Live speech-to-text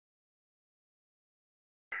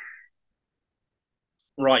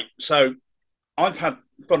Right, so I've had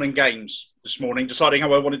fun and games this morning deciding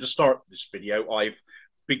how I wanted to start this video. I've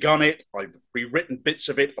begun it, I've rewritten bits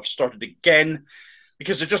of it, I've started again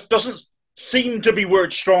because it just doesn't seem to be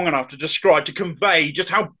words strong enough to describe, to convey just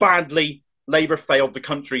how badly Labour failed the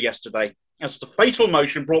country yesterday. As the fatal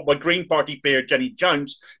motion brought by Green Party peer Jenny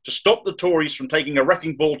Jones to stop the Tories from taking a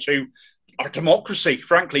wrecking ball to our democracy,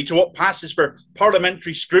 frankly, to what passes for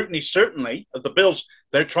parliamentary scrutiny, certainly, of the bills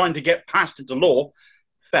they're trying to get passed into law,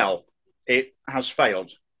 fell. It has failed.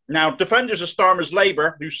 Now, defenders of Starmer's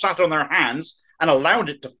Labour, who sat on their hands and allowed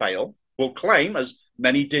it to fail, will claim, as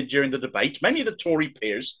many did during the debate, many of the Tory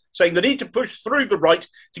peers, saying the need to push through the right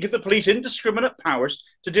to give the police indiscriminate powers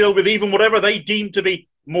to deal with even whatever they deem to be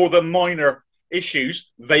more than minor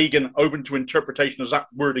issues, vague and open to interpretation as that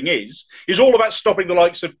wording is all about stopping the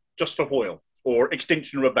likes of Just Stop Oil or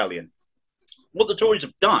Extinction Rebellion. What the Tories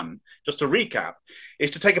have done, just to recap,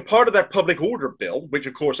 is to take a part of their public order bill, which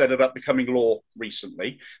of course ended up becoming law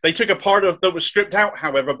recently. They took a part of that was stripped out,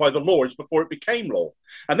 however, by the Lords before it became law.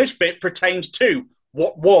 And this bit pertains to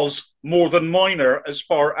what was more than minor as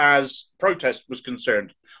far as protest was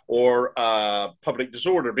concerned, or public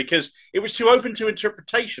disorder, because it was too open to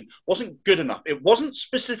interpretation, wasn't good enough, it wasn't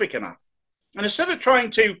specific enough. And instead of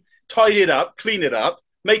trying to tidy it up, clean it up,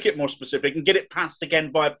 make it more specific and get it passed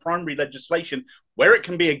again by primary legislation where it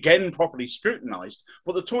can be again properly scrutinised,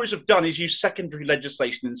 what the Tories have done is use secondary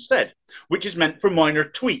legislation instead, which is meant for minor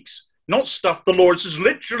tweaks, not stuff the Lords has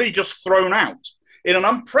literally just thrown out in an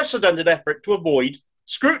unprecedented effort to avoid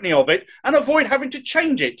scrutiny of it and avoid having to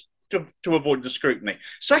change it to avoid the scrutiny.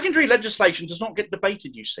 Secondary legislation does not get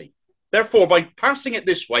debated, you see. Therefore, by passing it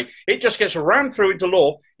this way, it just gets rammed through into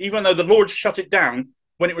law, even though the Lords shut it down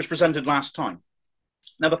when it was presented last time.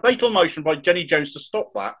 Now, the fatal motion by Jenny Jones to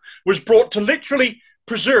stop that was brought to literally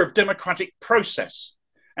preserve democratic process.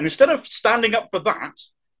 And instead of standing up for that,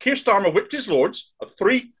 Keir Starmer whipped his Lords, a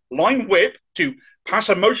 3-line whip to pass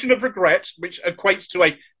a motion of regret, which equates to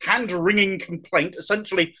a hand-wringing complaint,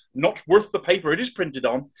 essentially not worth the paper it is printed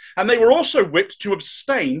on. And they were also whipped to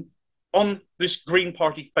abstain on this Green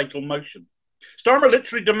Party fatal motion. Starmer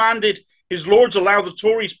literally demanded his Lords allow the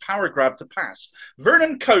Tories' power grab to pass.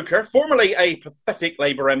 Vernon Coaker, formerly a pathetic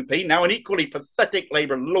Labour MP, now an equally pathetic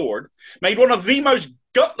Labour Lord, made one of the most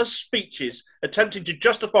gutless speeches attempting to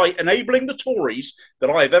justify enabling the Tories that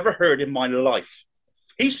I have ever heard in my life.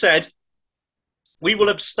 He said, "We will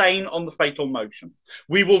abstain on the fatal motion.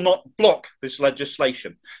 We will not block this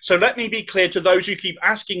legislation. So let me be clear to those who keep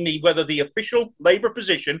asking me whether the official Labour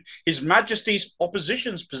position, His Majesty's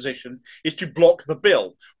opposition's position, is to block the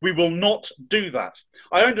bill. We will not do that.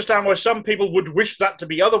 I understand why some people would wish that to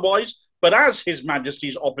be otherwise, but as His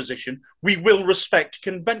Majesty's opposition, we will respect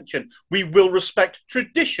convention. We will respect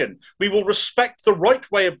tradition. We will respect the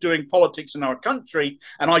right way of doing politics in our country.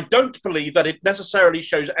 And I don't believe that it necessarily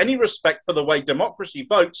shows any respect for the way democracy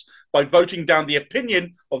votes by voting down the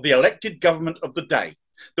opinion of the elected government of the day.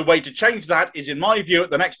 The way to change that is, in my view,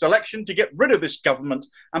 at the next election, to get rid of this government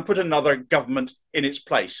and put another government in its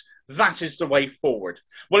place. That is the way forward."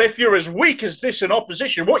 Well, if you're as weak as this in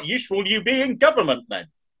opposition, what use will you be in government then?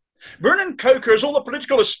 Vernon Coaker has all the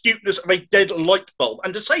political astuteness of a dead light bulb.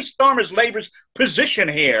 And to say Starmer's Labour's position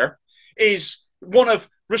here is one of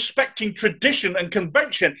respecting tradition and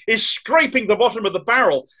convention is scraping the bottom of the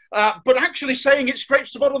barrel. But actually saying it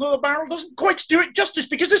scrapes the bottom of the barrel doesn't quite do it justice,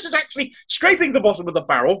 because this is actually scraping the bottom of the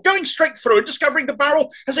barrel, going straight through and discovering the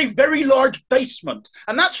barrel has a very large basement.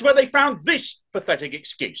 And that's where they found this pathetic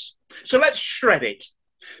excuse. So let's shred it.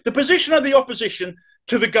 The position of the opposition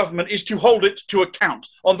to the government is to hold it to account.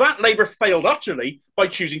 On that, Labour failed utterly by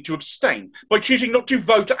choosing to abstain, by choosing not to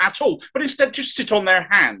vote at all, but instead to sit on their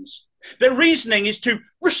hands. Their reasoning is to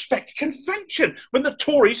respect convention when the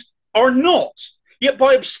Tories are not. Yet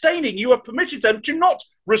by abstaining, you have permitted them to not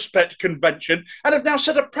respect convention and have now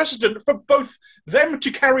set a precedent for both them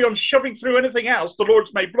to carry on shoving through anything else the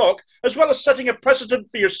Lords may block, as well as setting a precedent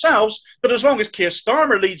for yourselves that as long as Keir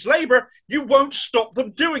Starmer leads Labour, you won't stop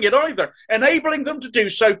them doing it either, enabling them to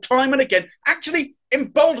do so time and again, actually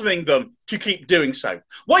emboldening them to keep doing so.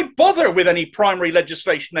 Why bother with any primary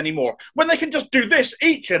legislation anymore when they can just do this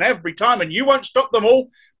each and every time and you won't stop them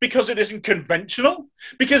all because it isn't conventional,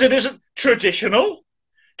 because it isn't traditional?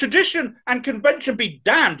 Tradition and convention be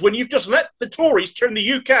damned when you've just let the Tories turn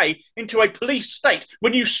the UK into a police state,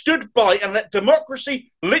 when you stood by and let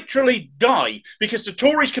democracy literally die because the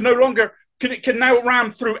Tories can no longer can now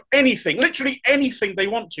ram through anything, literally anything they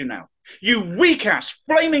want to now. You weak-ass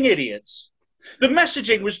flaming idiots. The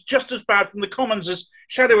messaging was just as bad from the Commons as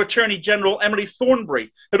Shadow Attorney General Emily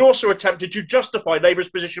Thornberry had also attempted to justify Labour's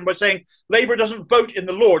position by saying Labour doesn't vote in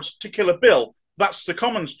the Lords to kill a bill. That's the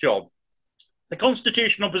Commons' job. The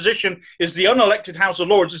constitutional position is the unelected House of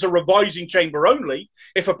Lords is a revising chamber only.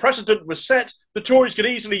 If a precedent was set, the Tories could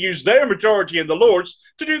easily use their majority in the Lords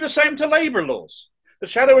to do the same to Labour laws. The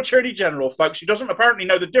Shadow Attorney General, folks, who doesn't apparently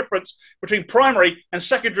know the difference between primary and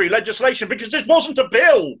secondary legislation because this wasn't a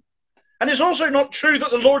bill. And it's also not true that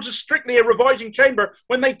the Lords are strictly a revising chamber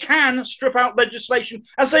when they can strip out legislation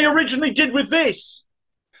as they originally did with this.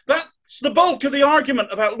 That's the bulk of the argument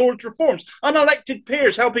about Lords reforms. Unelected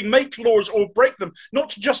peers helping make laws or break them, not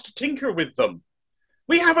just to tinker with them.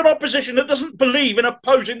 We have an opposition that doesn't believe in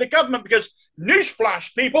opposing the government because,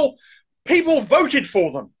 newsflash, people voted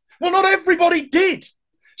for them. Well, not everybody did.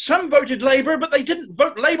 Some voted Labour, but they didn't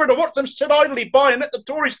vote Labour to watch them sit idly by and let the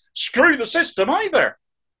Tories screw the system either.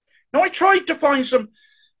 Now, I tried to find some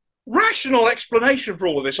rational explanation for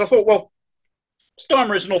all of this. I thought, well,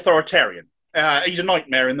 Starmer is an authoritarian. He's a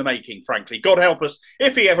nightmare in the making, frankly. God help us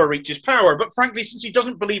if he ever reaches power. But frankly, since he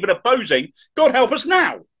doesn't believe in opposing, God help us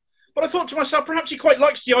now. But I thought to myself, perhaps he quite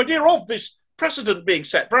likes the idea of this precedent being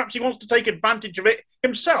set. Perhaps he wants to take advantage of it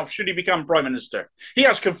himself should he become Prime Minister. He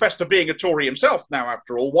has confessed to being a Tory himself now,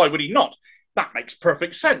 after all. Why would he not? That makes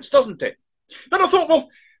perfect sense, doesn't it? Then I thought, well,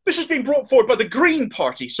 this has been brought forward by the Green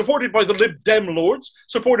Party, supported by the Lib Dem Lords,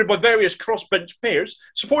 supported by various crossbench peers,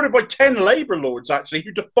 supported by 10 Labour Lords, actually,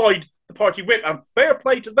 who defied the party whip, and fair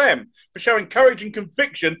play to them for showing courage and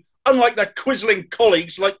conviction, unlike their quizzling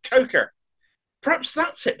colleagues like Coaker. Perhaps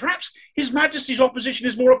that's it. Perhaps His Majesty's opposition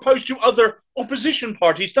is more opposed to other opposition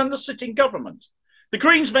parties than the sitting government. The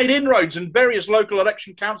Greens made inroads in various local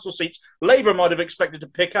election council seats Labour might have expected to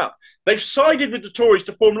pick up. They've sided with the Tories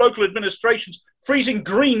to form local administrations, freezing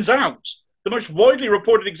Greens out. The most widely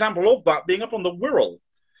reported example of that being up on the Wirral.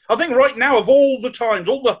 I think right now, of all the times,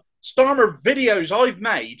 all the Starmer videos I've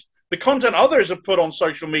made, the content others have put on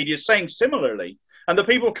social media saying similarly, and the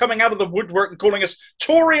people coming out of the woodwork and calling us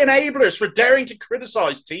Tory enablers for daring to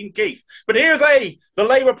criticise Team Keith. But here they, the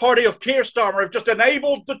Labour Party of Keir Starmer, have just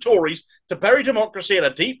enabled the Tories to bury democracy in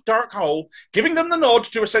a deep, dark hole, giving them the nod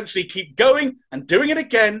to essentially keep going and doing it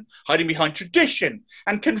again, hiding behind tradition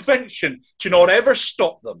and convention to not ever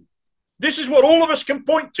stop them. This is what all of us can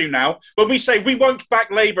point to now when we say we won't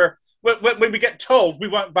back Labour. When we get told we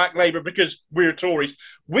won't back Labour because we're Tories,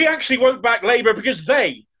 we actually won't back Labour because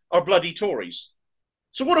they are bloody Tories.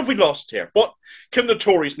 So what have we lost here? What can the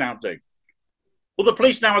Tories now do? Well, the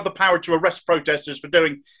police now have the power to arrest protesters for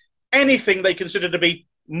doing anything they consider to be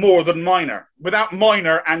more than minor, without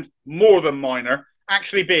minor and more than minor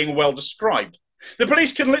actually being well described. The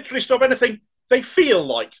police can literally stop anything they feel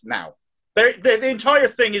like now. The entire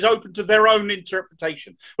thing is open to their own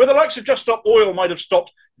interpretation. Where the likes of Just Stop Oil might have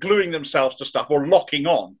stopped gluing themselves to stuff or locking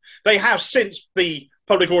on, they have, since the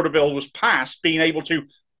Public Order Bill was passed, been able to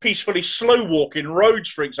peacefully slow walk in roads,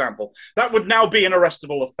 for example. That would now be an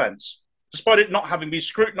arrestable offence, despite it not having been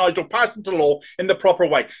scrutinised or passed into law in the proper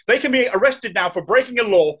way. They can be arrested now for breaking a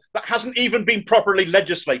law that hasn't even been properly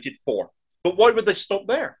legislated for. But why would they stop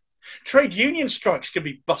there? Trade union strikes can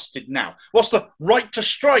be busted now, whilst the right to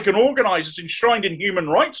strike and organise is enshrined in human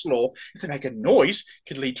rights law. If they make a noise, it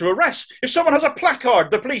could lead to arrest. If someone has a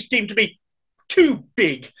placard the police deem to be too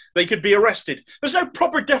big, they could be arrested. There's no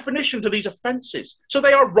proper definition to these offences, so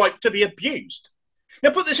they are right to be abused.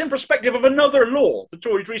 Now, put this in perspective of another law the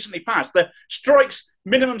Tories recently passed, the Strikes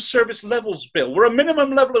Minimum Service Levels Bill, where a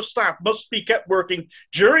minimum level of staff must be kept working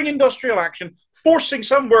during industrial action, forcing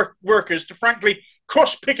some workers to frankly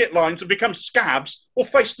cross picket lines and become scabs or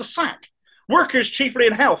face the sack. Workers chiefly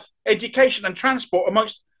in health, education and transport,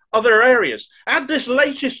 amongst other areas. Add this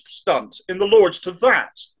latest stunt in the Lords to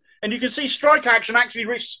that, and you can see strike action actually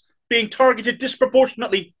risks being targeted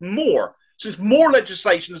disproportionately more, since more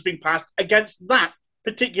legislation has been passed against that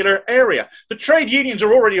particular area. The trade unions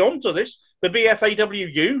are already onto this. The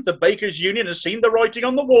BFAWU, the Bakers Union, has seen the writing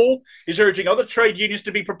on the wall, is urging other trade unions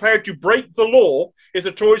to be prepared to break the law if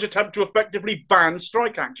the Tories attempt to effectively ban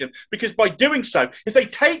strike action. Because by doing so, if they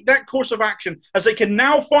take that course of action, as they can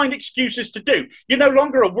now find excuses to do, you're no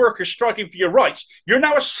longer a worker striking for your rights. You're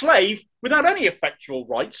now a slave without any effectual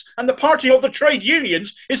rights, and the party of the trade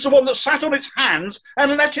unions is the one that sat on its hands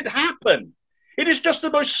and let it happen. It is just the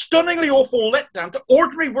most stunningly awful letdown to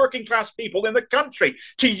ordinary working class people in the country,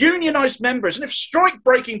 to unionised members. And if strike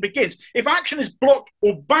breaking begins, if action is blocked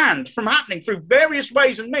or banned from happening through various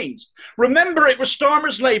ways and means, remember it was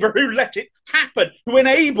Starmer's Labour who let it happen, who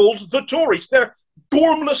enabled the Tories. They're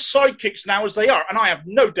gormless sidekicks now as they are, and I have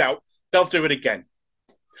no doubt they'll do it again.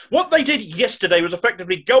 What they did yesterday was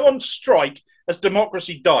effectively go on strike as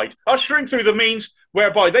democracy died, ushering through the means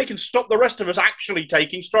whereby they can stop the rest of us actually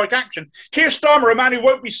taking strike action. Keir Starmer, a man who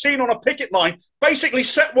won't be seen on a picket line, basically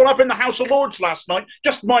set one up in the House of Lords last night,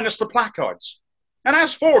 just minus the placards. And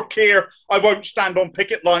as for Keir, I won't stand on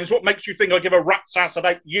picket lines. What makes you think I give a rat's ass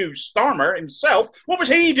about you? Starmer himself, what was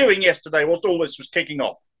he doing yesterday whilst all this was kicking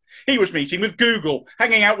off? He was meeting with Google,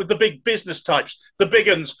 hanging out with the big business types, the big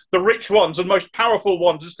uns, the rich ones and most powerful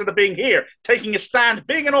ones, instead of being here, taking a stand,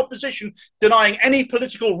 being in opposition, denying any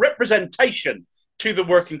political representation to the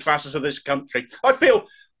working classes of this country. I feel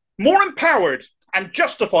more empowered and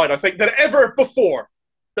justified, I think, than ever before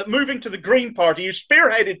that moving to the Green Party, who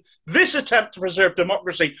spearheaded this attempt to preserve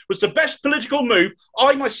democracy, was the best political move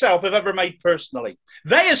I myself have ever made personally.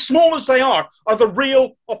 They, as small as they are the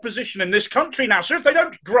real opposition in this country now. So if they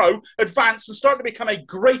don't grow, advance, and start to become a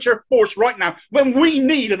greater force right now, when we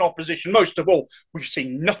need an opposition most of all, we've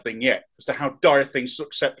seen nothing yet as to how dire things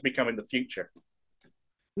look set to become in the future.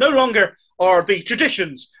 No longer are the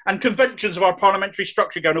traditions and conventions of our parliamentary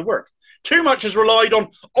structure going to work. Too much has relied on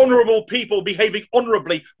honourable people behaving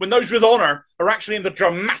honourably when those with honour are actually in the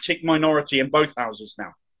dramatic minority in both houses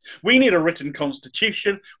now. We need a written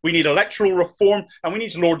constitution, we need electoral reform, and we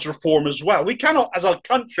need Lords reform as well. We cannot, as a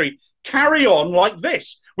country, carry on like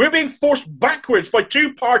this. We're being forced backwards by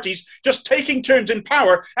two parties just taking turns in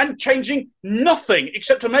power and changing nothing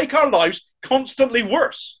except to make our lives constantly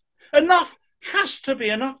worse. Enough has to be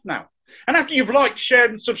enough now. And after you've liked,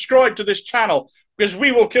 shared, and subscribed to this channel, because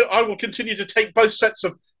I will continue to take both sets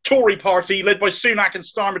of Tory party, led by Sunak and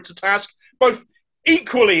Starmer, to task, both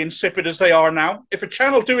equally insipid as they are now. If a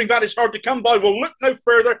channel doing that is hard to come by, well, look no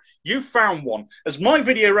further. You found one. As my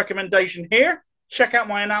video recommendation here, check out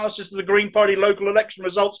my analysis of the Green Party local election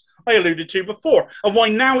results I alluded to before, and why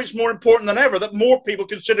now it's more important than ever that more people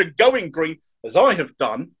consider going green, as I have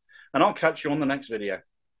done. And I'll catch you on the next video.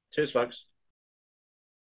 Cheers, folks.